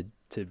intended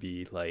to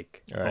be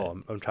like, All oh, right.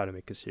 I'm trying to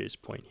make a serious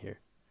point here,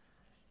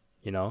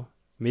 you know?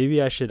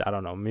 Maybe I should, I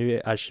don't know,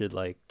 maybe I should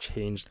like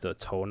change the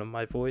tone of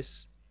my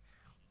voice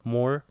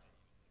more,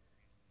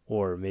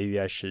 or maybe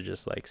I should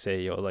just like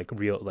say, yo, like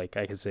real, like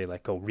I could say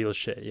like, oh, real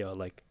shit, yo,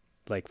 like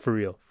for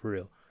real,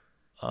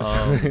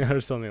 Um,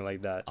 or something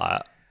like that.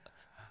 I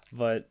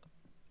But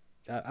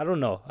I don't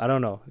know. I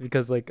don't know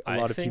because like a I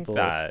lot of think people,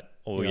 that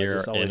we're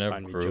just in always a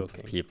find me group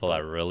of joking. people that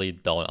But really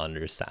don't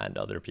understand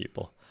other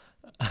people.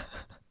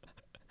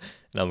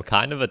 And I'm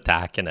kind of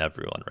attacking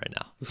everyone right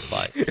now.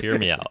 But hear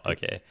me out,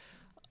 okay?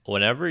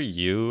 Whenever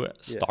you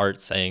yeah,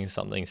 start saying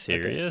something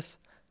okay, serious,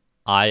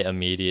 I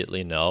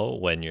immediately know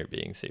when you're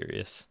being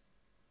serious,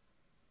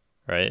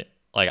 right?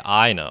 Like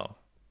I know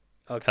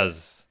okay,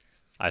 because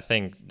I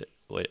think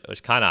it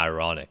was kind of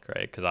ironic,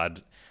 right? Because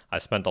I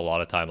spent a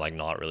lot of time like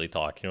not really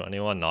talking to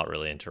anyone, not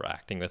really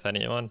interacting with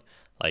anyone.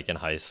 Like in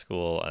high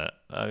school,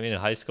 I mean, in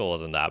high school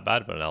wasn't that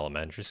bad, but in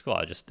elementary school,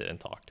 I just didn't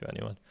talk to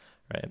anyone,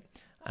 right?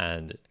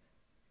 And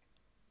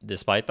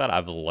despite that,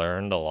 I've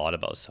learned a lot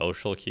about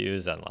social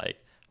cues and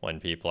like when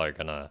people are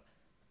gonna,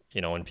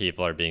 when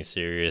people are being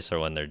serious or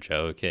when they're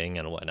joking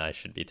and when I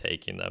should be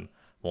taking them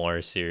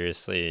more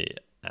seriously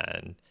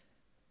and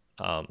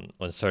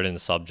when certain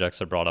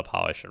subjects are brought up,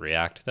 how I should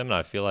react to them. And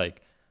I feel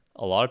like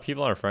a lot of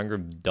people in our friend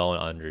group don't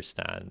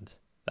understand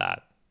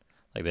that.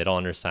 Like they don't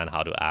understand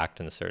how to act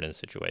in certain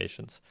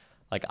situations.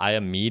 Like I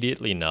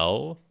immediately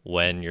know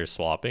when you're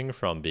swapping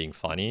from being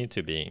funny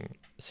to being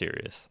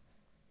serious.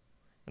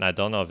 And I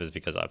don't know if it's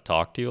because I've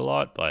talked to you a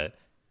lot, but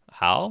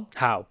how?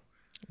 how?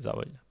 Is that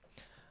what?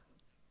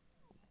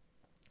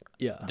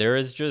 Yeah, There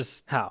is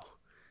just how?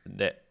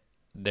 that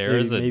there Maybe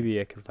is a maybe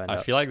I can find I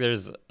out. feel like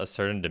there's a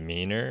certain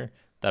demeanor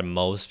that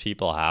most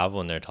people have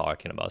when they're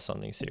talking about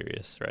something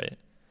serious, right?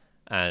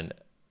 And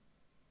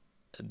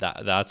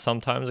that's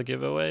sometimes a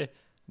giveaway,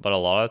 but a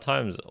lot of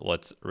times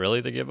what's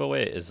really the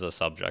giveaway is the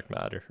subject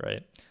matter,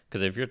 right?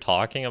 Because if you're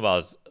talking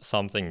about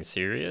something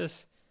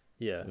serious,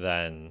 Yeah,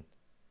 then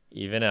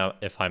even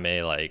if I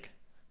may like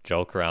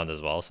joke around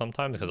as well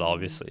sometimes, because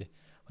obviously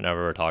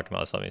whenever we're talking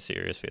about something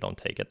serious, we don't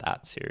take it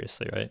that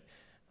seriously, right?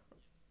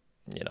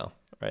 You know,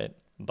 right?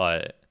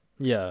 But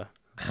yeah,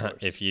 of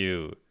if course.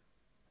 you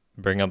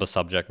bring up a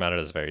subject matter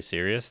that's very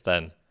serious,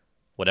 then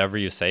whatever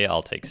you say,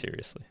 I'll take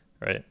seriously,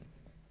 right?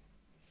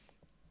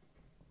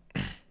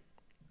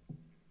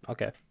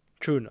 Okay,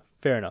 true enough.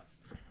 Fair enough.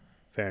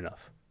 Fair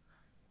enough.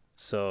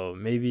 So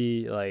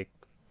maybe like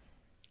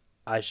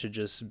I should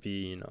just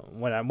be,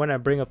 when I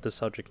bring up the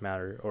subject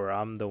matter, or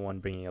I'm the one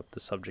bringing up the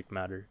subject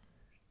matter,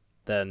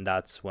 then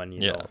that's when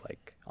Yeah,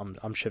 like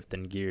I'm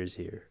shifting gears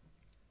here,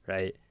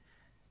 right?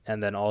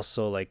 And then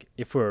also like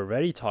if we're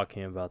already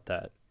talking about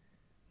that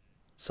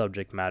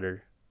subject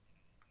matter,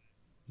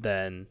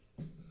 then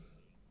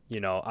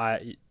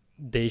I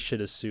they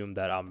should assume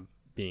that I'm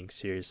being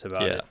serious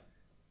about yeah, it,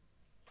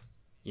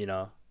 you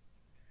know.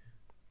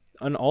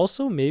 And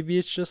also maybe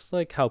it's just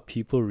like how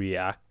people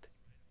react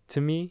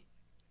to me,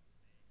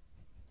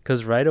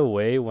 cuz right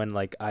away when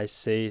like I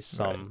say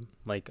right. some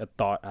like a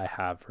thought I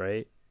have,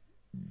 right?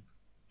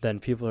 Then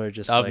people are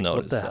just I've like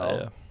what the noticed that,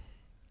 hell, yeah.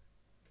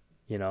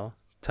 you know,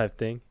 type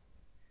thing.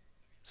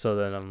 So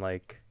then I'm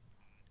like,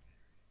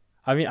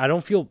 I mean, I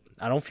don't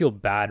feel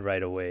bad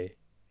right away,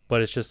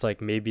 but it's just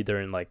like maybe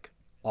they're in like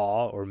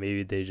awe, or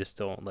maybe they just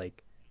don't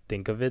like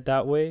think of it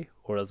that way,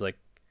 or it's like,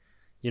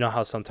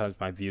 how sometimes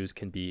my views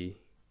can be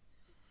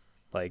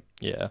like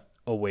Yeah.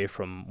 away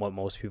from what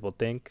most people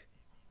think.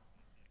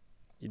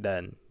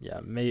 Then yeah,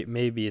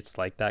 maybe it's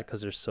like that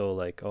because they're so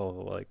like, oh,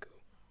 like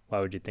why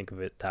would you think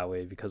of it that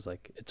way? Because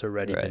like it's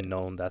already been Right.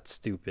 known that's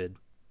stupid,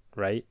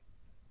 right?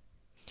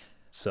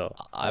 So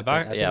I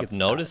think I've it's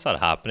that. noticed that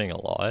happening a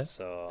lot,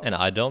 So and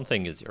I don't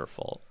think it's your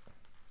fault.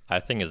 I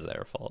think it's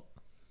their fault.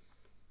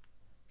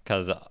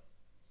 Because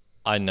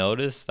I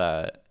noticed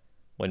that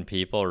when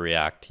people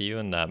react to you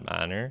in that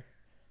manner,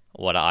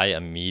 what I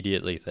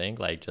immediately think,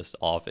 like just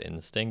off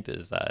instinct,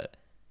 is that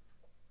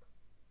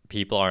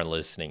people aren't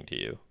listening to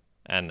you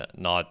and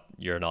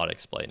you're not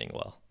explaining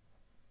well,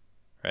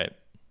 right?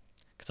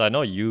 Because I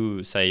know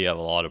you say you have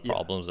a lot of yeah,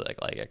 problems with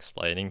like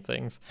explaining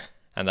things,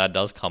 and that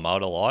does come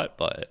out a lot.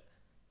 But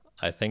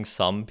I think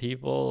some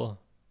people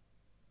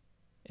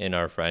in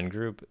our friend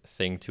group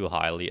think too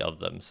highly of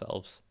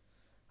themselves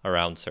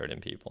around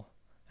certain people,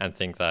 and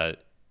think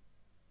that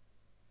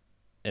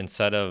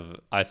instead of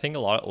I think a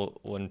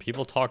lot when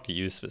people talk to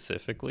you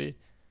specifically,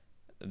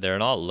 they're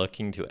not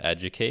looking to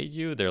educate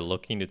you, they're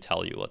looking to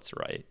tell you what's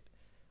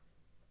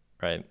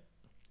right?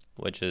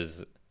 Which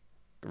is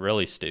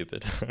really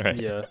stupid, right?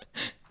 Yeah.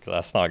 'Cause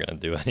that's not going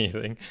to do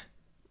anything.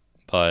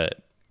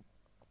 But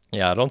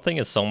yeah, I don't think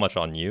it's so much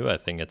on you. I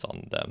think it's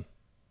on them.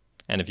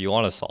 And if you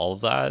want to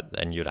solve that,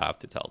 then you'd have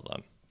to tell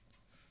them.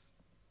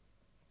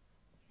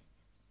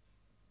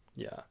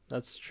 Yeah,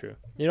 that's true.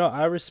 You know,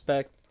 I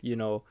respect,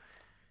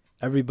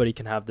 everybody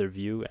can have their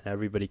view and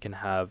everybody can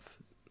have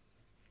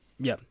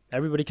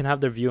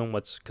their view on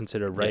what's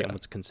considered right and Yeah.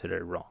 what's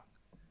considered wrong.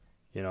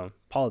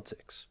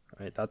 Politics,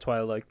 right? That's why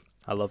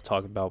I love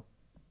talking about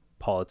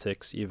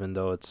politics, even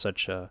though it's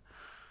such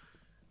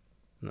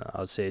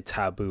I'll say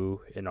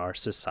taboo in our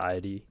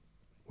society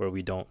where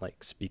we don't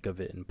like speak of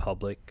it in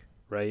public,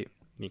 right?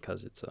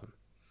 Because it's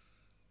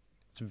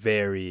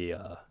very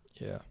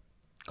Yeah.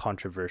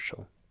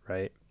 controversial,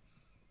 right?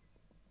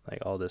 Like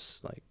all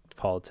this like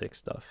politics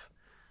stuff.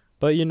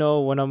 But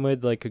when I'm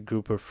with like a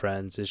group of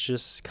friends, it's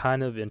just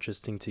kind of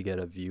interesting to get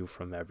a view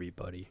from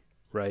everybody,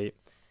 right?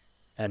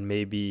 And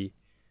maybe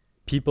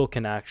people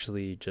can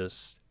actually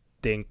just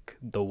think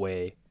the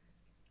way,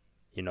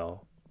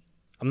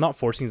 I'm not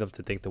forcing them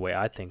to think the way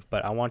I think,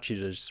 but I want you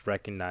to just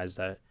recognize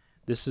that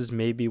this is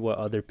maybe what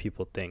other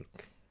people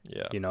think,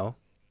 Yeah.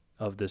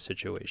 of the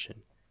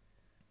situation.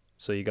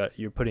 So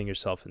you're putting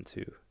yourself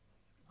into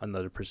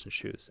another person's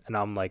shoes. And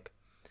I'm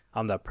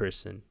that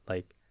person.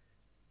 Like,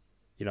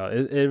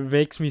 it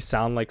makes me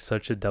sound like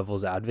such a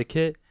devil's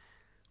advocate,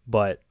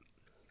 but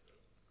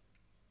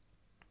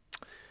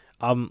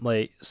I'm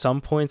like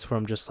some points where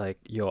I'm just like,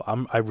 yo,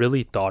 I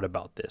really thought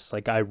about this.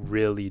 Like I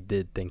really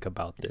did think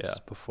about this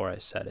Yeah. before I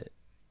said it.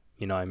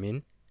 You know what I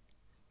mean?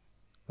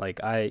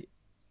 Like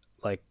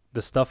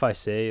the stuff I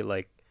say,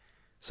 like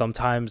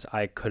sometimes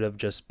I could have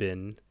just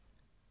been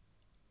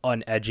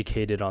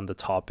uneducated on the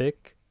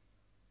topic,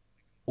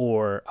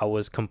 or I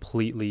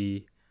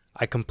completely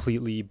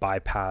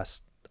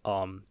bypassed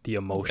the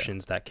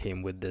emotions that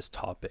came with this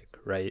topic,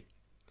 right?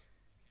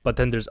 But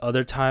then there's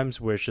other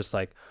times where it's just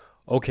like,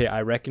 okay,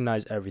 I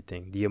recognize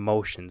everything, the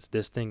emotions,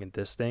 this thing and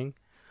this thing,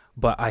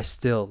 but I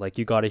still like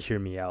you got to hear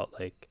me out.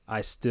 Like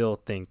I still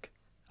think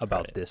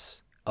about Right.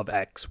 this of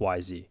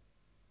XYZ,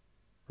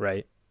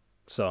 right?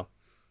 So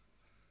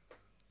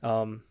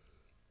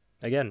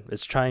again,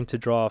 it's trying to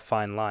draw a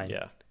fine line,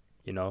 Yeah.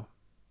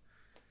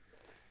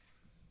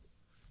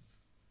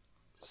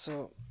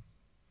 So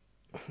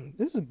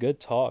this is a good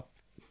talk.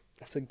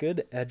 It's a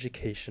good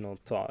educational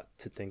thought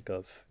to think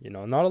of.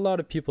 Not a lot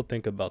of people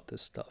think about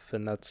this stuff,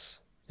 and it's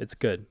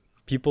good.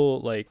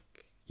 People like,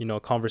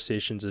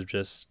 conversations of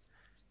just,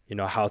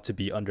 how to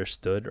be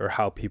understood or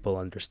how people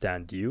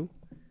understand you.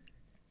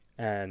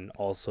 And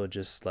also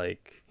just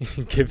like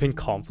giving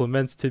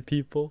compliments to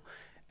people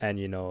and,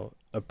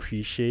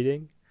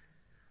 appreciating.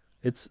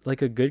 It's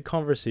like a good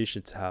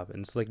conversation to have.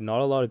 And it's like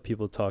not a lot of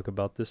people talk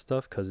about this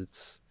stuff because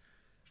it's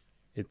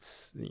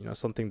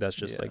something that's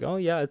just Yeah. like, oh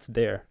yeah, it's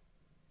there.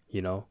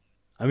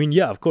 I mean,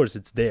 yeah, of course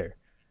it's there,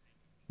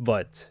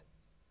 but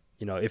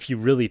if you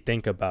really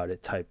think about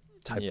it, type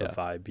Yeah. of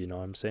vibe, you know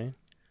what I'm saying?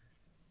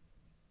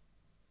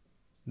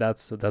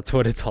 That's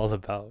what it's all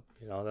about.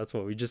 That's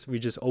what we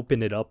just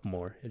open it up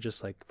more. It's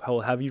just like,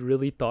 how have you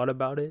really thought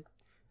about it?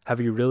 Have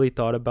you really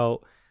thought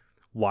about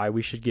why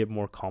we should give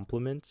more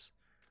compliments,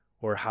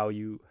 or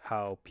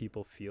how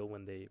people feel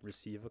when they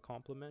receive a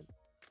compliment?